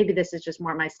 maybe this is just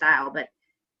more my style, but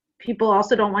people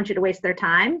also don't want you to waste their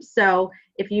time. So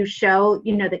if you show,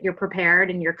 that you're prepared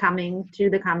and you're coming to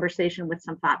the conversation with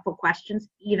some thoughtful questions,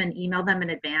 even email them in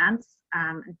advance.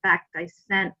 In fact, I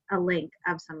sent a link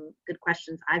of some good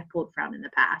questions I've pulled from in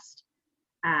the past.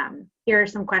 Here are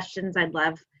some questions I'd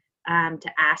love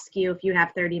to ask you if you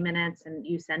have 30 minutes, and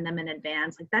you send them in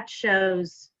advance. Like, that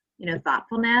shows,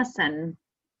 thoughtfulness, and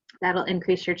that'll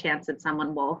increase your chance that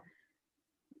someone will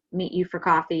meet you for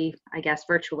coffee, I guess,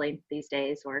 virtually these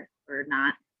days, or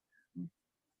not.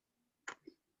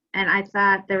 And I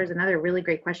thought there was another really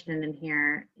great question in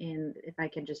here, if I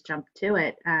can just jump to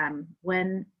it.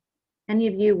 When any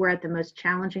of you were at the most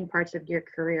challenging parts of your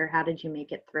career, how did you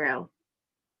make it through?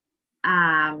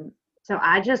 So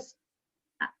I just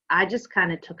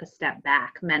kind of took a step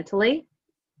back mentally,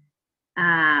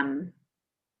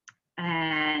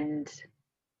 and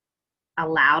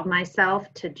allowed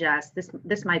myself to just,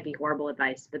 this might be horrible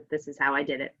advice, but this is how I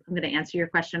did it. I'm going to answer your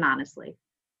question honestly.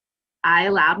 I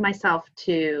allowed myself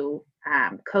to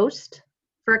coast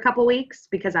for a couple weeks,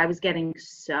 because I was getting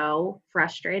so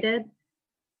frustrated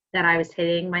that I was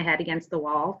hitting my head against the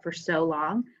wall for so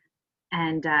long.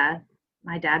 And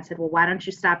my dad said, well, why don't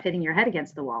you stop hitting your head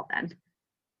against the wall then?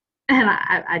 And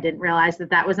I didn't realize that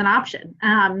that was an option.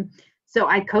 So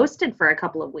I coasted for a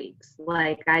couple of weeks.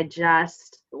 Like I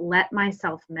just let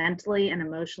myself mentally and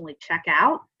emotionally check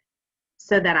out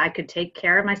so that I could take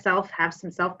care of myself, have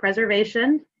some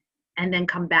self-preservation, and then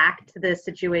come back to the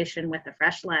situation with a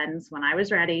fresh lens when I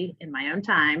was ready in my own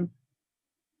time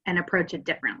and approach it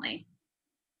differently.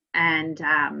 And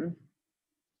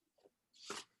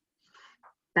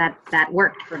that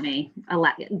worked for me,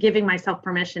 giving myself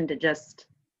permission to just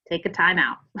take a time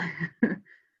out.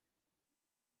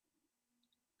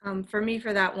 For me,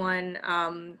 for that one,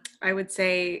 I would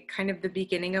say kind of the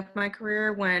beginning of my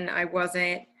career when I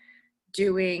wasn't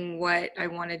doing what I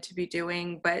wanted to be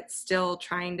doing, but still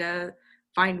trying to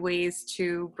find ways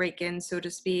to break in, so to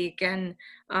speak. And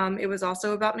it was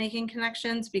also about making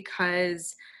connections,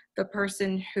 because the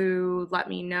person who let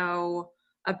me know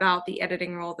about the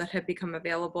editing role that had become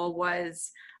available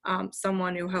was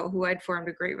someone who I'd formed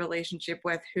a great relationship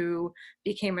with, who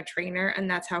became a trainer, and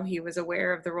that's how he was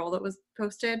aware of the role that was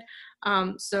posted.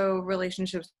 So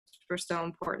relationships were so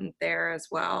important there as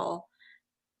well.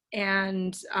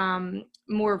 And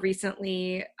more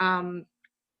recently,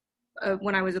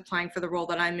 when I was applying for the role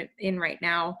that I'm in right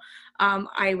now,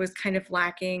 I was kind of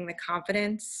lacking the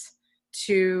confidence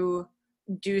to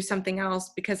do something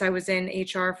else because I was in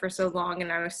HR for so long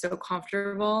and I was so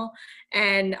comfortable,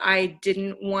 and I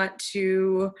didn't want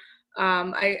to,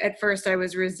 at first I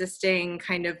was resisting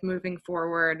kind of moving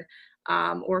forward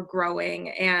or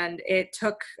growing, and it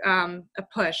took a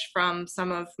push from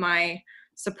some of my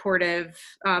supportive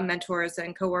mentors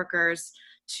and coworkers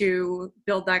to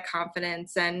build that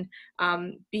confidence and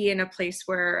be in a place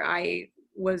where I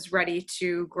was ready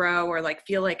to grow, or like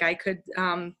feel like I could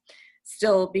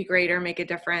still be great or make a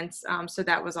difference. So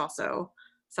that was also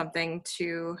something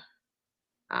to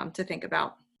think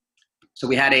about. So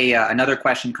we had another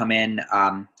question come in.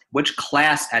 Which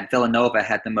class at Villanova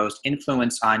had the most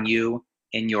influence on you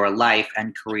in your life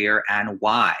and career, and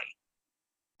why?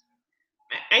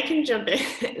 I can jump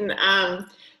in.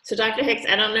 So Dr. Hicks,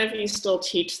 I don't know if you still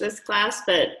teach this class,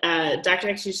 but Dr.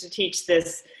 Hicks used to teach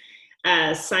this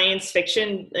science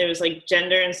fiction. It was like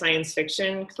gender and science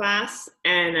fiction class.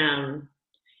 And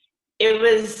it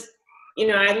was,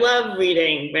 I love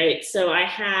reading, right? So I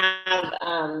have,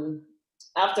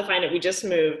 I'll have to find it. We just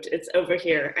moved. It's over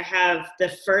here. I have the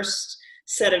first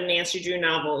set of Nancy Drew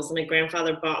novels my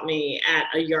grandfather bought me at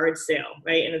a yard sale,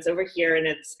 right? And it's over here, and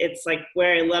it's like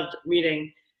where I loved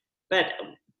reading. But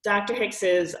Dr.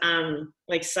 Hicks's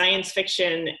like science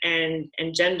fiction and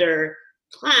gender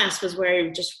class was where I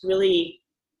just really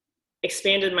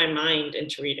expanded my mind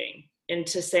into reading,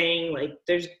 into saying like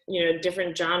there's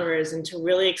different genres, and to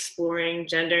really exploring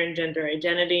gender and gender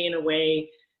identity in a way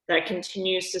that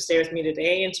continues to stay with me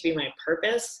today and to be my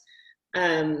purpose.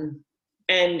 And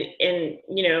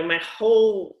my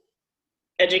whole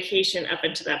education up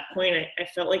until that point, I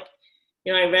felt like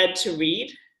I read to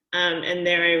read. And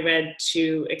there I read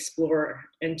to explore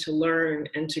and to learn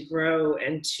and to grow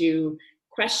and to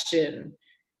question.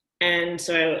 And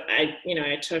so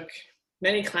I took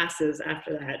many classes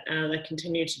after that that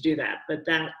continued to do that. But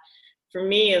that, for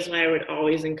me, is why I would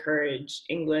always encourage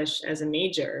English as a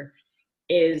major,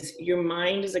 is your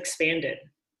mind is expanded.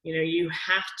 You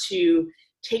have to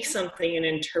take something and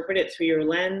interpret it through your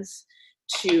lens,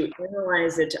 to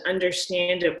analyze it, to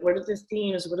understand it. What are the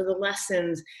themes? What are the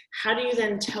lessons? How do you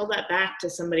then tell that back to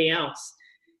somebody else?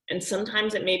 And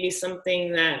sometimes it may be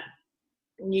something that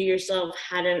you yourself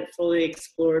hadn't fully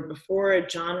explored before, a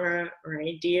genre or an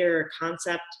idea or a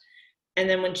concept. And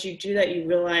then once you do that, you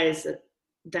realize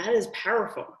that is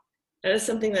powerful. That is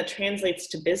something that translates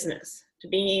to business, to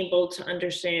being able to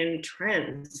understand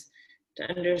trends, to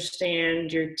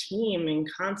understand your team and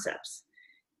concepts.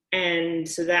 And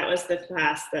so that was the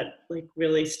class that like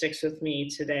really sticks with me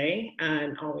today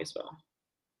and always will.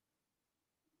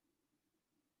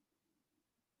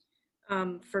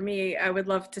 For me, I would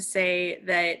love to say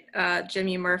that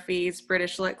Jimmy Murphy's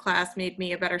British Lit class made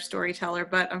me a better storyteller,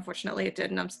 but unfortunately it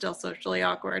didn't. I'm still socially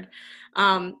awkward.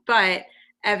 But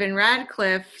Evan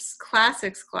Radcliffe's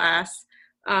classics class,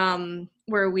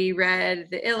 where we read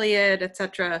the Iliad,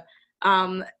 etc.,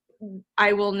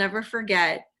 I will never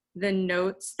forget the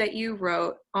notes that you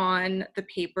wrote on the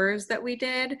papers that we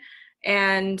did,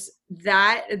 and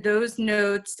those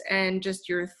notes and just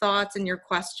your thoughts and your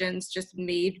questions just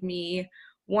made me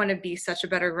want to be such a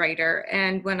better writer.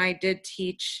 And when I did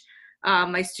teach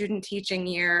my student teaching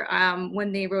year,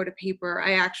 when they wrote a paper,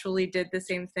 I actually did the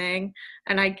same thing,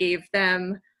 and I gave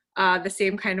them the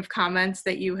same kind of comments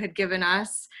that you had given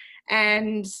us,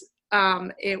 and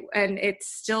it's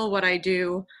still what I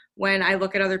do when I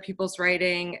look at other people's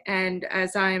writing, and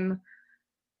as I'm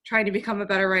trying to become a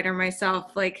better writer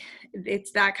myself, like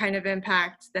it's that kind of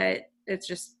impact that it's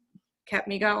just kept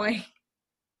me going.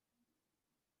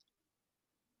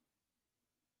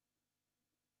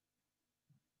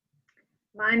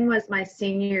 Mine was my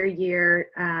senior year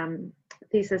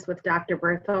thesis with Dr.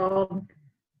 Berthold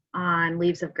on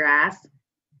Leaves of Grass.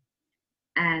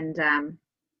 And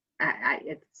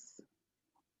it's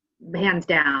hands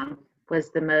down was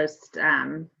the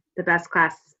best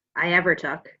class I ever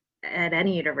took at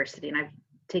any university. And I've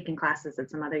taken classes at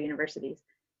some other universities.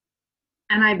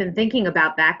 And I've been thinking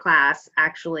about that class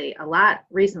actually a lot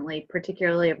recently,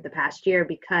 particularly over the past year,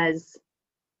 because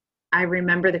I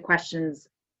remember the questions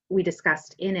we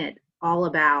discussed in it all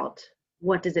about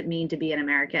what does it mean to be an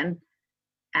American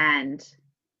and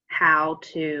how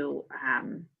to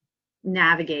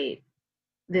navigate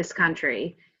this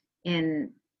country in,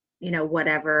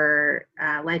 whatever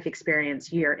life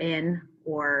experience you're in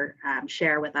or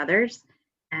share with others.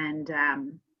 And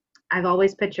I've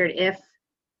always pictured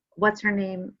what's her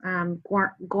name?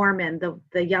 Gorman,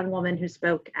 the young woman who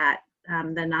spoke at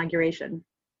the inauguration.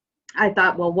 I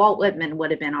thought, well, Walt Whitman would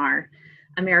have been our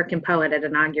American poet at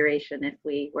inauguration if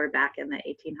we were back in the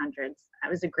 1800s.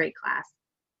 That was a great class.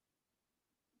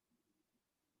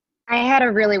 I had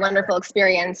a really wonderful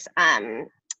experience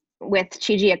with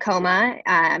Chiji Akoma,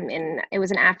 and it was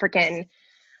an African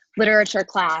literature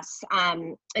class.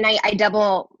 And I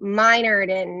double minored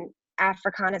in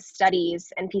Africana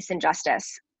Studies and Peace and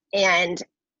Justice. And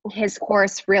his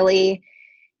course really,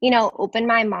 opened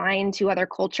my mind to other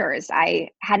cultures. I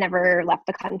had never left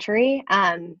the country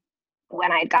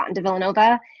when I had gotten to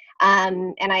Villanova.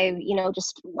 And I,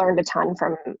 just learned a ton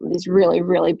from these really,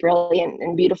 really brilliant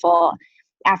and beautiful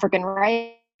African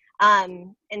writers.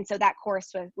 And so that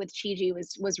course with Chiji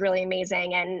was really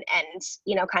amazing and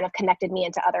kind of connected me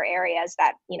into other areas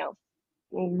that,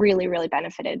 really, really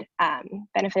benefited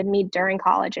me during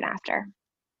college and after.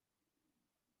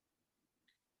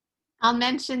 I'll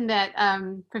mention that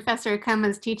Professor Akoma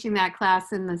is teaching that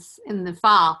class in the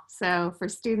fall. So for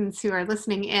students who are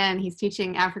listening in, he's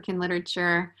teaching African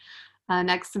literature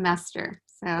next semester.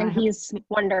 So and he's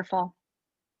wonderful.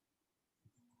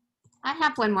 I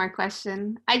have one more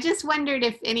question. I just wondered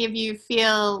if any of you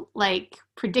feel like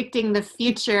predicting the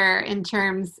future in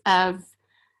terms of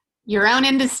your own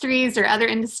industries or other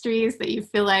industries that you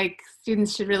feel like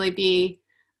students should really be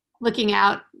looking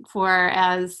out for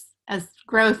as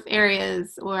growth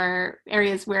areas or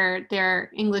areas where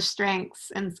their English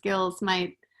strengths and skills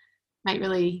might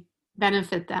really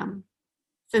benefit them.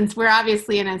 Since we're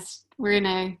obviously in a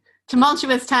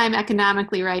tumultuous time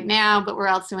economically right now, but we're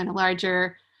also in a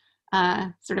larger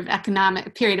sort of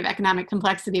period of economic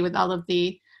complexity with all of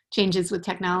the changes with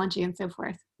technology and so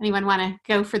forth. Anyone want to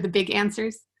go for the big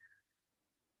answers?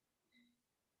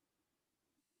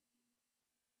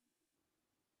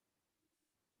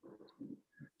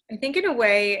 I think in a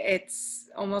way it's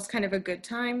almost kind of a good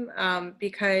time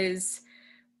because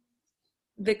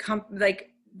I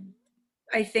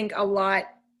think a lot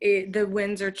the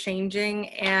winds are changing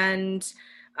and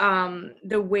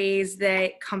the ways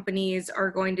that companies are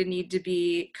going to need to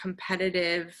be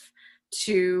competitive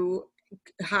to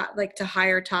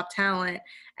hire top talent.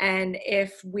 And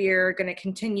if we're going to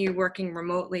continue working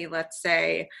remotely, let's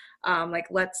say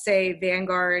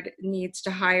Vanguard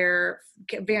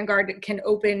can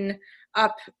open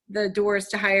up the doors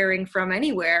to hiring from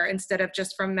anywhere instead of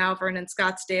just from Malvern and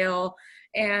Scottsdale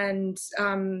and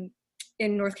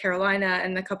in North Carolina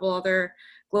and a couple other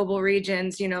global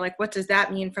regions, what does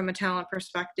that mean from a talent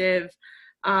perspective?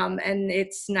 And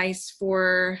it's nice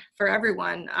for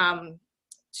everyone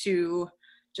to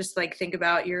just think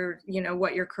about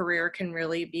what your career can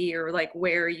really be or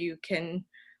where you can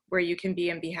be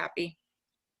and be happy.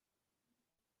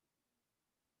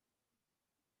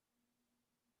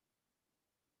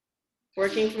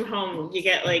 Working from home, you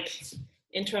get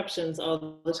interruptions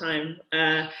all the time.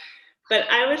 But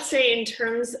I would say in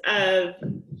terms of,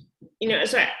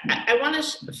 so I want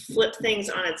to flip things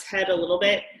on its head a little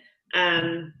bit.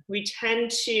 We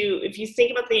tend to, if you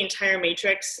think about the entire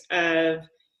matrix of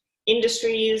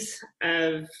industries,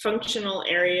 of functional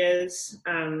areas,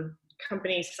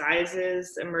 company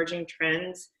sizes, emerging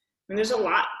trends, and there's a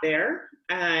lot there.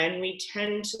 And we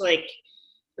tend to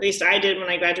at least I did when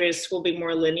I graduated school, be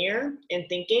more linear in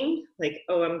thinking,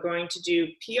 oh, I'm going to do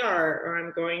PR or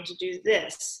I'm going to do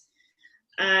this.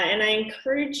 And I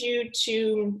encourage you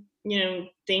to,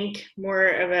 think more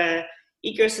of a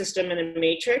ecosystem and a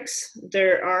matrix.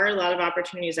 There are a lot of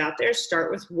opportunities out there. Start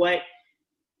with what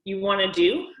you want to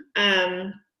do.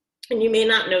 and you may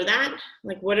not know that.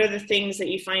 Like, what are the things that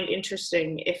you find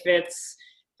interesting? If it's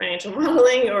financial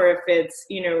modeling, or if it's,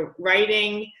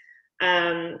 writing,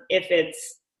 if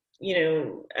it's,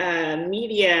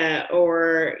 media,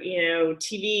 or,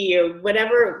 TV, or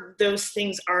whatever those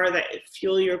things are that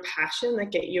fuel your passion,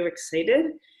 that get you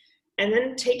excited. And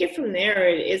then take it from there.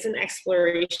 It is an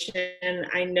exploration.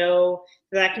 I know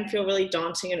that can feel really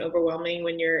daunting and overwhelming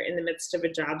when you're in the midst of a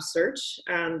job search,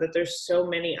 that there's so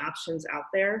many options out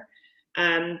there.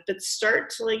 But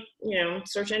start to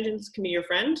search engines can be your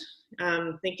friend,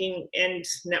 thinking, and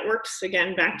networks,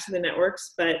 again, back to the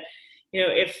networks. But,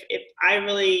 if I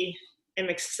really am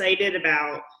excited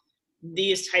about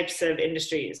these types of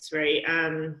industries, right?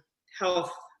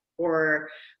 Health, or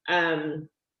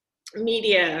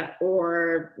media,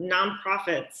 or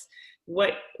nonprofits,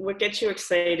 what gets you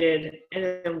excited, and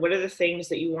then what are the things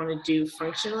that you want to do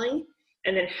functionally,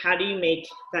 and then how do you make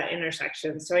that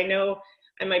intersection? So I know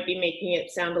I might be making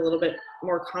it sound a little bit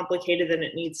more complicated than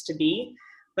it needs to be,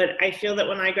 but I feel that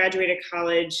when I graduated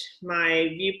college, my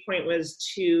viewpoint was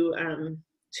too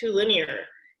linear.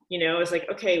 It was like,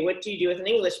 okay, what do you do with an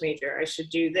English major? I should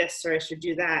do this, or I should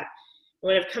do that.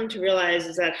 What I've come to realize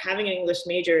is that having an English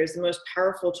major is the most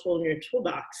powerful tool in your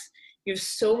toolbox. You have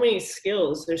so many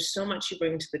skills. There's so much you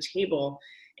bring to the table.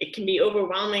 It can be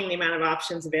overwhelming, the amount of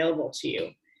options available to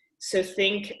you. So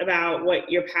think about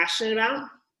what you're passionate about,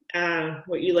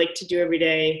 what you like to do every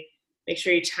day. Make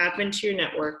sure you tap into your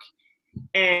network.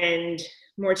 And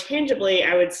more tangibly,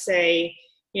 I would say,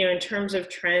 in terms of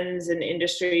trends and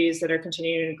industries that are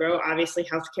continuing to grow, obviously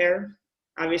healthcare,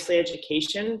 obviously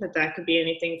education, but that could be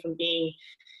anything from being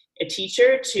a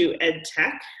teacher to ed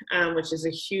tech, which is a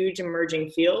huge emerging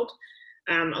field.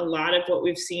 A lot of what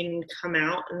we've seen come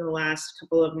out in the last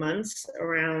couple of months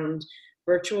around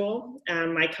virtual.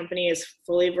 My company is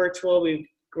fully virtual. We've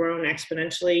grown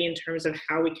exponentially in terms of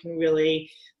how we can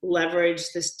really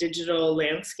leverage this digital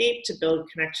landscape to build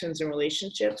connections and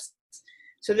relationships.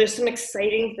 So there's some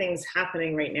exciting things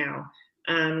happening right now.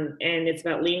 And it's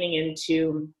about leaning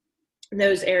into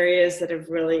those areas that have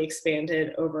really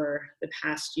expanded over the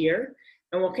past year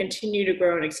and will continue to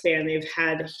grow and expand. They've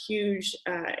had huge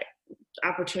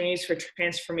opportunities for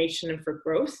transformation and for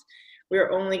growth.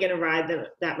 We're only going to ride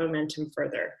that momentum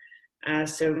further.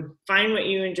 So find what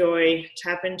you enjoy,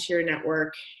 tap into your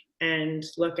network, and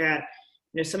look at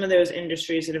some of those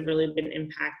industries that have really been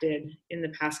impacted in the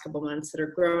past couple months that are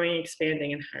growing,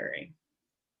 expanding, and hiring.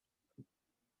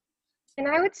 And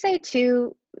I would say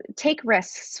too, take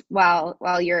risks while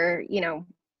you're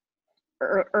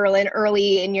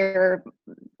early in your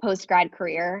post-grad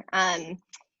career.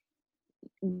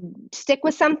 Stick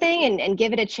with something and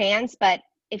give it a chance, but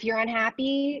if you're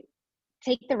unhappy,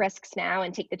 take the risks now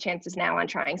and take the chances now on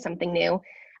trying something new.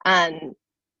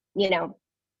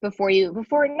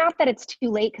 Before, not that it's too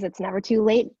late, because it's never too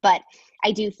late, but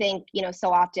I do think,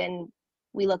 so often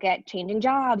we look at changing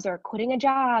jobs or quitting a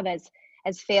job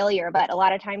as failure, but a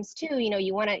lot of times too,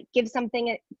 you want to give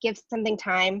something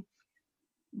time,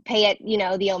 pay it,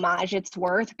 the homage it's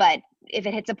worth. But if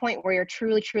it hits a point where you're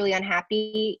truly, truly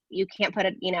unhappy, you can't put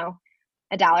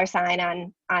a dollar sign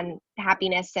on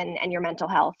happiness and your mental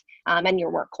health, and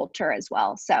your work culture as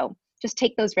well. So just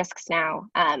take those risks now,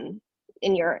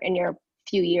 in your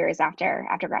few years after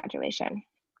graduation.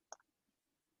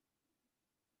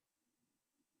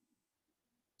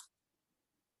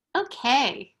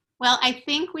 Okay. Well, I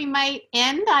think we might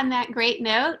end on that great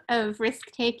note of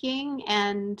risk-taking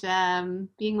and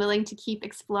being willing to keep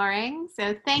exploring.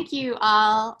 So thank you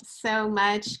all so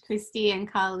much, Christy and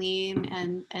Colleen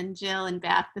and Jill and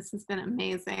Beth. This has been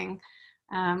amazing.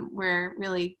 We're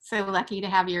really so lucky to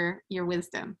have your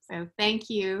wisdom. So thank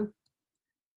you.